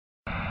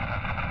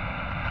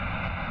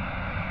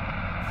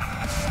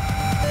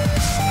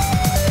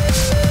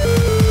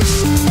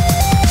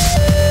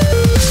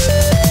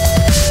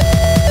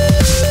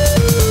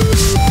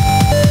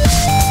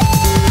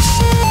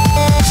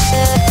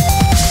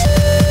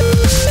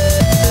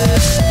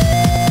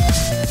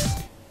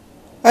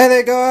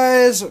Hey there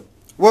guys,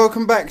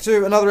 welcome back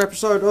to another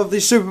episode of the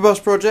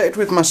Superbus project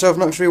with myself,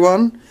 Knux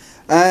Veeone.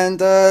 And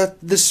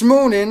this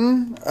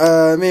morning me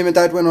and my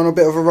dad went on a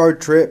bit of a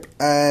road trip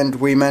and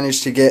we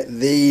managed to get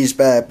these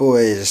bad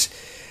boys.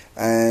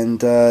 And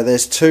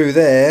there's two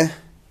there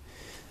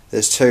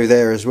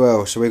as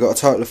well, so we got a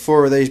total of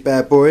 4 of these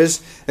bad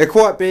boys. They're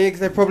quite big,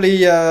 they probably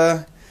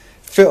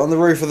fit on the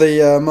roof of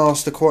the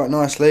Master quite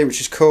nicely,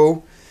 which is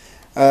cool.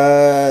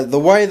 The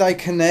way they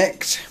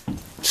connect,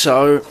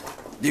 so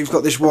you've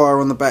got this wire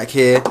on the back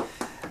here,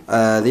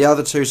 the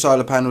other 2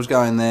 solar panels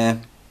go in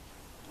there,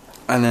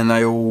 and then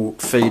they all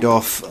feed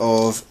off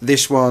of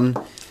this one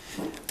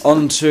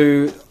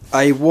onto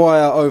a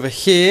wire over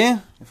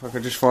here, if I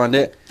could just find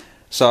it.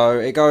 So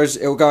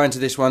it'll go into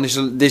this one.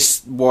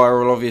 This wire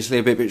will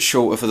obviously be a bit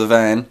shorter for the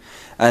van,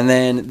 and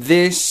then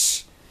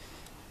this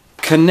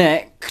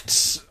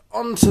connects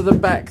onto the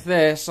back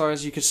there. So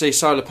as you can see,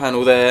 solar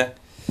panel there,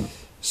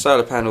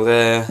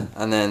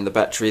 and then the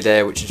battery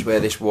there, which is where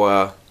this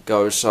wire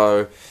goes.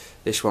 So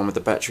this one with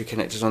the battery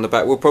connectors on the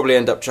back, we'll probably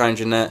end up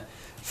changing that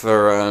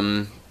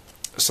for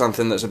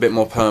something that's a bit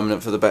more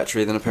permanent for the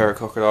battery than a pair of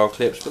crocodile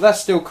clips, but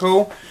that's still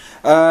cool.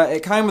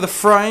 It came with a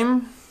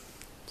frame,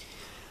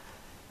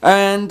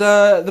 and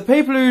the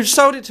people who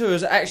sold it to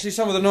us are actually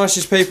some of the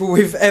nicest people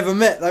we've ever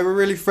met. They were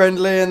really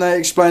friendly and they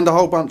explained a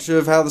whole bunch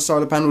of how the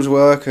solar panels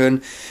work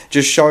and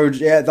just showed,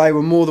 yeah, they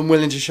were more than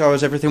willing to show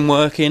us everything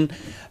working.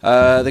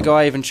 The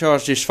guy even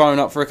charged his phone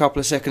up for a couple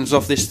of seconds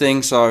off this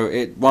thing, so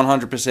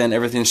 100%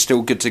 everything's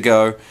still good to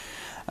go.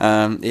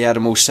 He had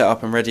them all set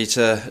up and ready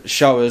to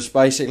show us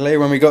basically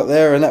when we got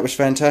there, and that was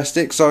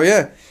fantastic. So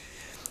yeah,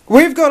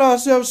 we've got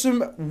ourselves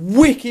some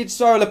wicked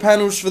solar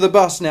panels for the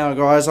bus now,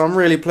 guys. I'm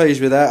really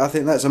pleased with that. I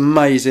think that's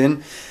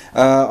amazing.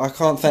 I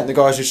can't thank the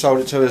guys who sold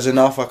it to us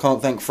enough. I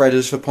can't thank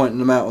Fredders for pointing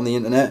them out on the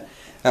internet.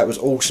 That was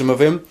awesome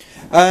of him.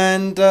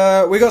 And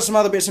we got some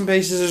other bits and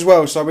pieces as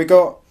well. So we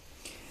got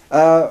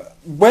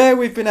where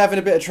we've been having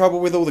a bit of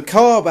trouble with all the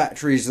car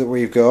batteries that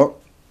we've got.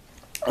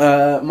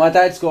 My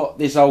dad's got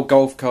this old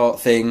golf cart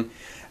thing,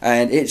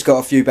 and it's got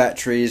a few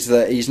batteries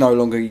that he's no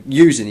longer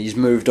using. He's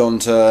moved on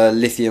to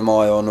lithium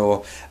ion,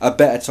 or a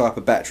better type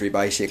of battery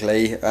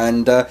basically.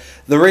 And the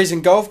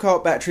reason golf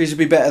cart batteries would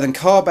be better than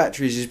car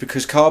batteries is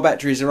because car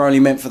batteries are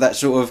only meant for that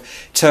sort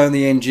of turn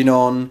the engine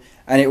on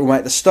and it will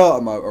make the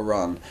starter motor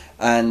run,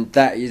 and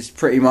that is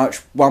pretty much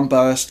one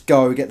burst,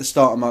 go, get the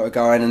starter motor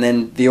going, and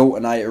then the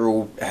alternator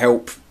will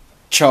help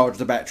charge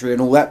the battery and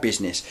all that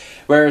business.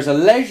 Whereas a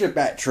leisure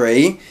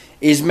battery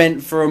is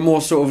meant for a more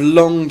sort of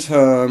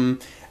long-term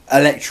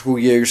electrical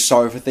use,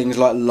 so for things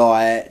like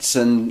lights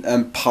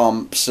and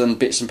pumps and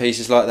bits and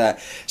pieces like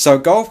that. So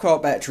golf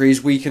cart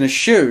batteries, we can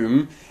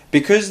assume,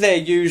 because they're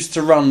used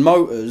to run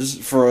motors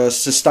for a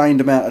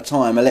sustained amount of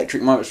time,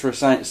 electric motors for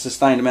a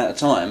sustained amount of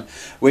time,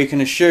 we can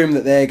assume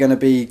that they're going to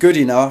be good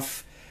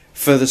enough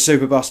for the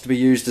Superbus to be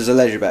used as a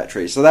leisure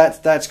battery. So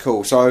that's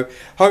cool. So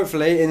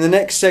hopefully in the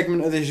next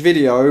segment of this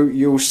video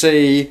you'll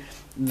see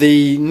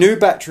the new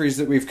batteries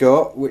that we've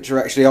got, which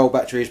are actually old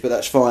batteries, but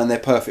that's fine, they're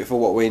perfect for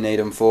what we need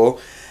them for.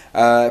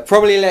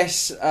 Probably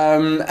less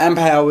amp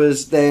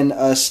hours than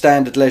a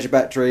standard leisure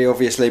battery,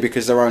 obviously,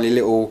 because they're only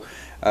little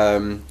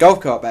golf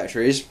cart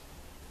batteries.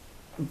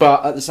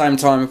 But at the same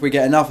time, if we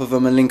get enough of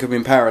them and link them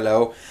in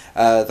parallel,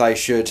 they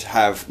should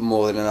have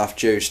more than enough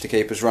juice to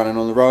keep us running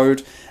on the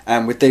road.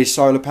 And with these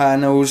solar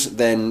panels,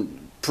 then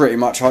pretty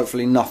much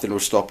hopefully nothing will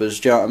stop us,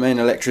 do you know what I mean,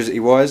 electricity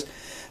wise.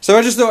 So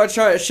I just thought I'd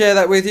try to share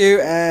that with you,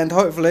 and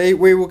hopefully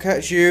we will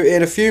catch you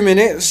in a few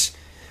minutes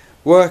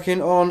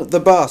working on the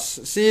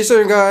bus. See you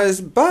soon, guys.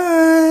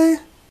 Bye.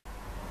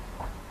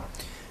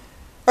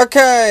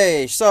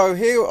 Okay, so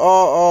here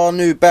are our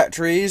new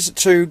batteries,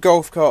 2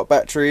 golf cart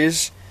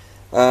batteries.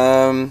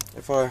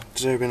 If I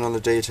zoom in on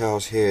the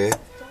details here,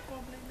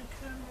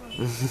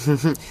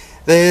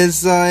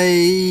 there's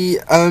a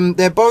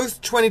they're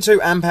both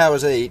 22 amp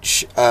hours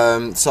each.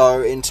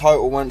 So in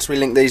total, once we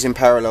link these in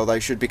parallel, they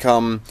should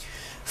become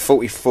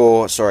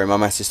 44. Sorry, my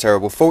maths is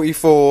terrible.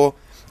 44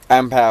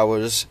 amp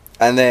hours,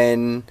 and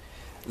then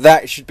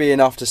that should be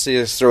enough to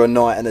see us through a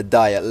night and a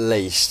day at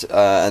least.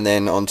 And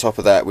then on top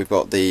of that, we've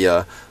got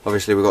the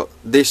obviously we've got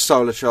this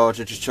solar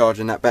charger just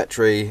charging that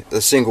battery,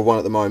 the single one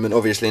at the moment.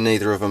 Obviously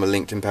neither of them are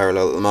linked in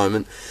parallel at the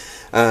moment.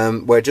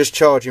 We're just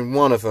charging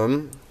one of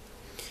them,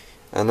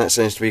 and that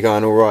seems to be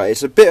going alright.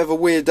 It's a bit of a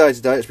weird day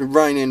today. It's been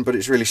raining, but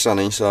it's really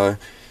sunny, so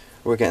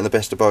we're getting the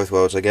best of both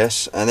worlds, I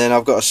guess. And then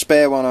I've got a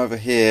spare one over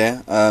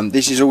here.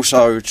 This is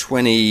also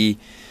 22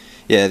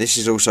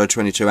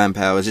 amp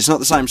hours. It's not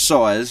the same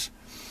size,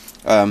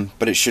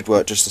 but it should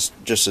work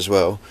just as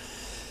well.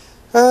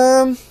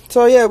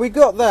 So yeah, we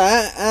got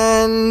that,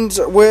 and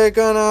we're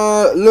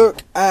gonna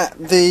look at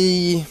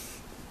this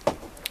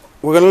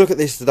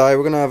today.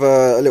 We're gonna have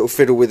a little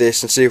fiddle with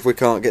this and see if we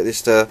can't get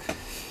this to.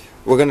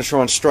 We're gonna try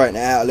and straighten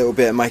it out a little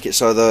bit and make it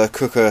so the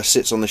cooker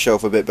sits on the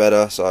shelf a bit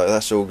better. So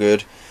that's all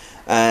good.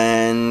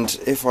 And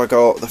if I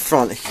go up the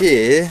front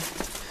here,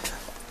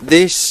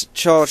 this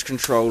charge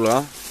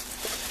controller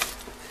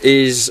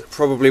is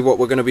probably what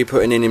we're going to be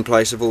putting in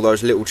place of all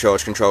those little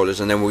charge controllers,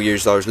 and then we'll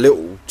use those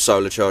little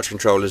solar charge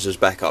controllers as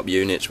backup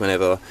units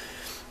whenever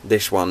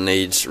this one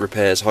needs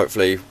repairs.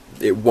 Hopefully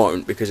it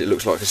won't, because it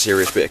looks like a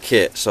serious bit of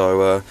kit.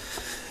 So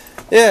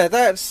yeah,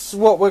 that's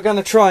what we're going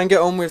to try and get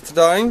on with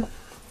today.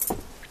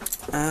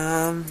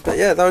 But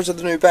yeah, those are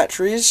the new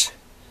batteries,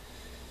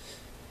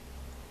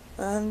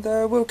 and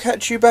we'll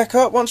catch you back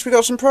up once we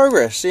got some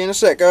progress. See you in a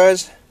sec,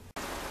 guys.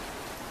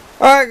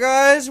 Alright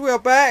guys, we are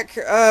back.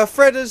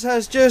 Fredders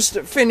has just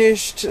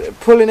finished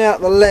pulling out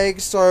the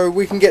legs so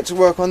we can get to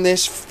work on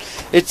this.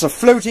 It's a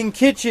floating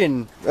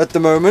kitchen at the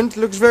moment.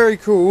 Looks very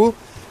cool.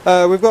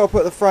 We've got to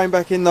put the frame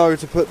back in though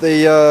to put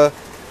the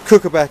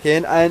cooker back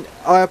in, and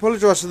I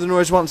apologise for the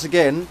noise once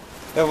again.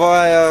 If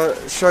I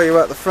show you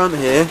at the front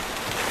here,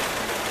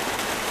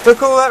 look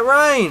at all that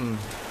rain.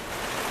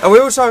 And we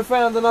also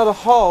found another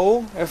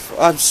hole. If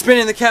I'm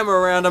spinning the camera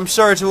around, I'm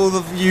sorry to all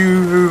of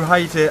you who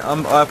hate it,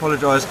 I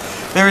apologise.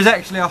 There is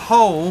actually a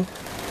hole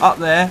up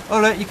there.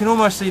 Oh look, you can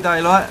almost see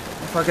daylight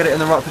if I get it in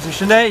the right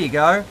position. There you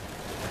go.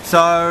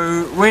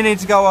 So we need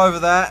to go over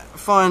that,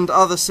 find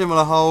other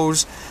similar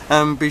holes,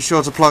 and be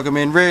sure to plug them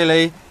in.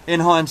 Really, in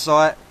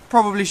hindsight,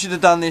 probably should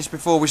have done this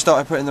before we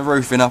started putting the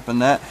roofing up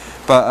and that.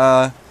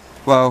 But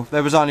well,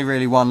 there was only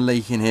really one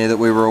leak in here that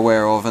we were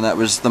aware of, and that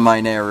was the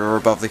main area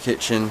above the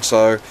kitchen.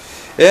 So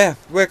yeah,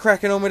 we're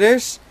cracking on with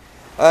this.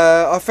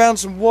 I found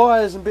some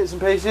wires and bits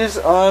and pieces.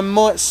 I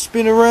might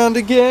spin around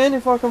again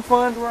if I can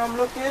find where I'm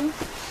looking.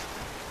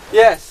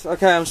 Yes,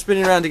 okay, I'm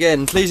spinning around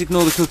again. Please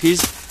ignore the cookies.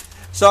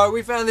 So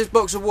we found this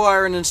box of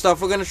wiring and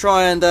stuff. We're going to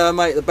try and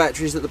make the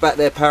batteries at the back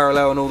there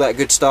parallel and all that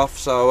good stuff.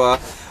 So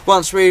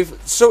once we've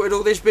sorted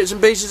all these bits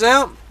and pieces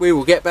out, we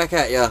will get back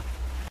at ya.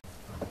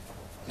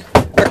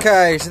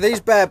 Okay, so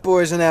these bad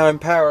boys are now in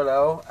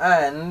parallel,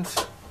 and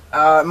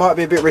it might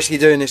be a bit risky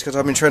doing this because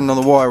I've been treading on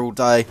the wire all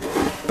day,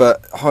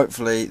 but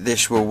hopefully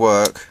this will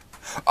work.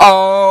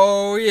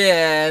 Oh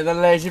yeah, the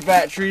leisure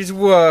batteries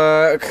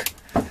work.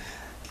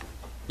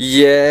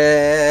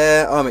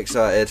 Yeah, I'm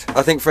excited.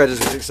 I think Fredders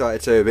was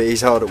excited too, but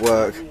he's hard at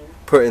work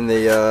putting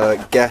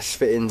the gas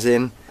fittings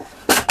in.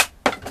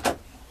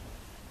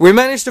 We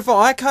managed to find,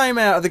 I came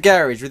out of the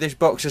garage with this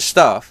box of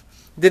stuff.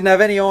 Didn't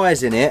have any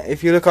eyes in it.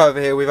 If you look over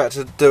here, we've had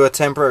to do a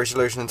temporary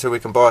solution until we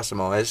can buy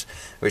some eyes,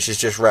 which is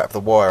just wrap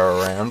the wire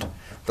around.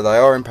 But they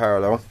are in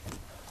parallel.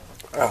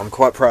 I'm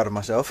quite proud of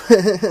myself.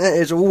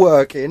 It's all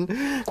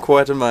working.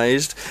 Quite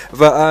amazed.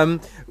 But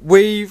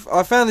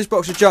I found this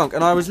box of junk,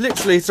 and I was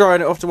literally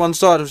throwing it off to one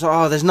side. I was like,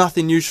 oh, there's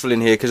nothing useful in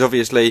here, because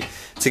obviously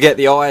to get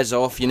the eyes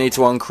off, you need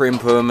to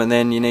uncrimp them, and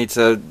then you need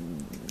to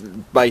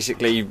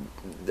basically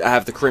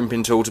have the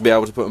crimping tool to be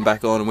able to put them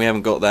back on, and we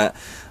haven't got that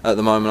at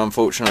the moment,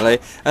 unfortunately.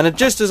 And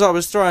just as I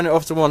was throwing it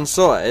off to one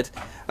side,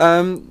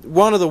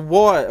 one of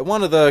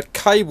the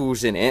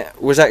cables in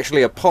it was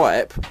actually a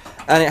pipe,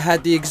 and it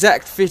had the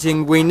exact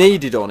fitting we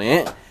needed on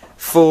it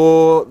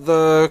for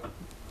the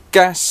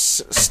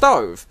gas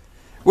stove,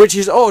 which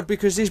is odd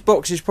because this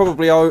box is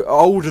probably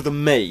older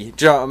than me.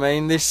 Do you know what I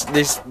mean? This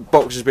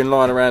box has been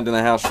lying around in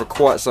the house for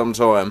quite some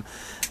time,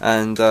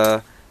 and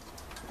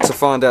to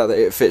find out that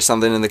it fit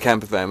something in the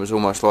camper van was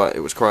almost like,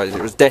 it was crazy.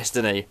 It was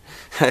destiny.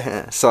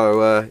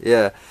 So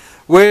yeah,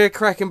 we're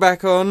cracking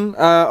back on.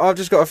 I've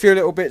just got a few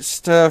little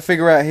bits to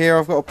figure out here.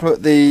 I've got to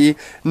put the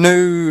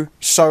new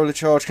solar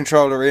charge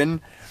controller in,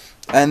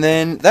 and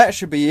then that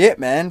should be it,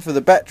 man, for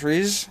the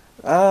batteries.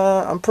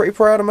 I'm pretty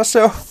proud of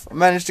myself. I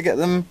managed to get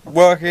them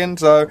working,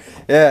 so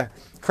yeah,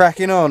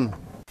 cracking on.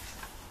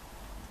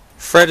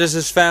 Fredders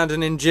has found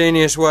an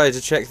ingenious way to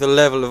check the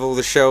level of all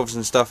the shelves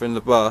and stuff in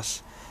the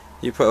bus.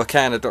 You put a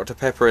can of Dr.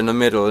 Pepper in the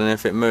middle, and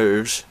if it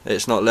moves,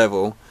 it's not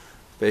level.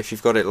 But if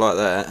you've got it like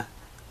that,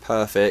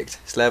 perfect,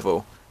 it's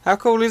level. How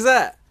cool is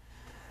that?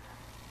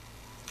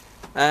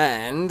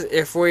 And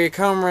if we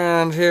come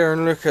around here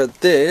and look at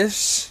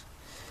this,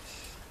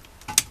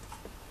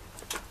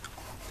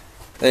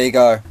 there you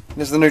go.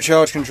 There's the new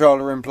charge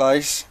controller in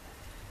place.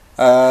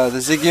 The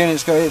Zig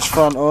unit's got its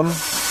front on.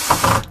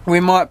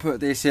 We might put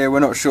this here, we're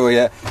not sure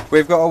yet.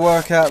 We've got to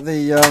work out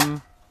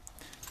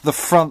the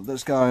front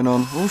that's going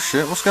on. Oh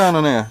shit, what's going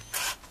on here?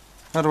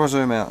 How do I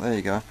zoom out? There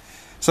you go.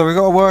 So we've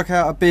got to work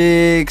out a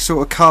big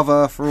sort of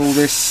cover for all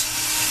this,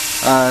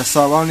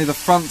 so only the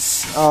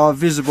fronts are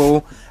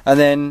visible, and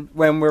then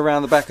when we're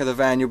around the back of the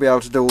van you'll be able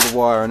to do all the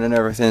wiring and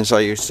everything, so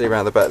you can see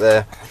around the back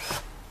there,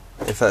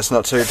 if that's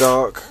not too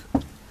dark.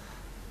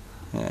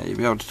 Yeah, you'll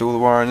be able to do all the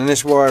wiring, and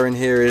this wiring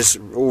here is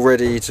all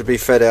ready to be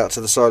fed out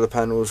to the solar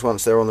panels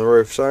once they're on the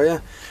roof. So yeah,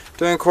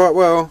 doing quite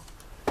well.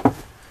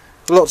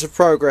 Lots of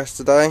progress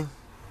today.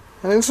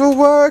 And it's all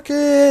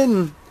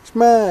working! It's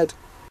mad.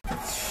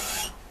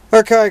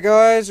 Okay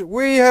guys,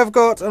 we have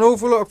got an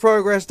awful lot of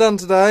progress done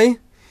today.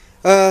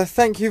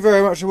 Thank you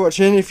very much for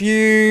watching. If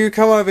you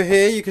come over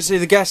here, you can see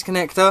the gas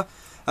connector.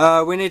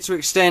 We need to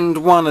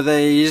extend one of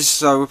these,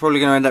 so we're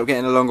probably going to end up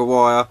getting a longer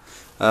wire.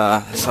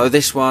 So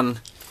this one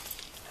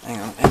Hang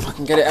on, if I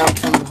can get it out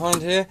from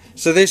behind here.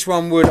 So this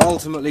one would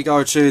ultimately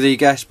go to the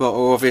gas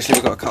bottle. Obviously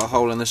we've got to cut a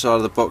hole in the side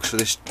of the box for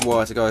this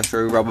wire to go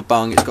through, rubber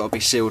bung, it's got to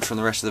be sealed from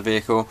the rest of the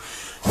vehicle.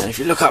 And if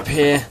you look up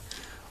here,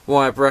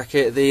 wire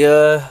bracket,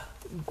 the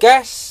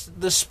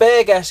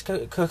spare gas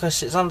cooker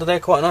sits under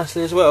there quite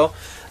nicely as well.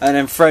 And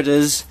then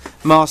Fredder's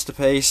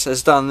masterpiece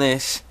has done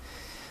this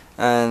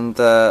and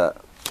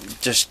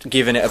just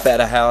given it a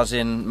better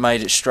housing,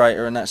 made it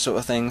straighter and that sort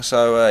of thing.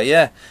 So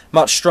yeah,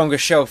 much stronger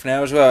shelf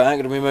now as well. It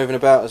ain't going to be moving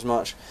about as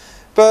much.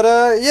 But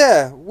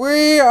yeah,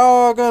 we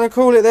are going to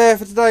call it there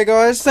for today,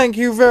 guys. Thank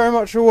you very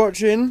much for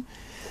watching,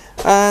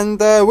 and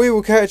we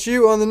will catch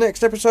you on the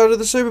next episode of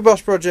the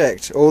Superbus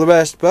Project. All the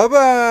best. Bye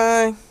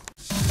bye.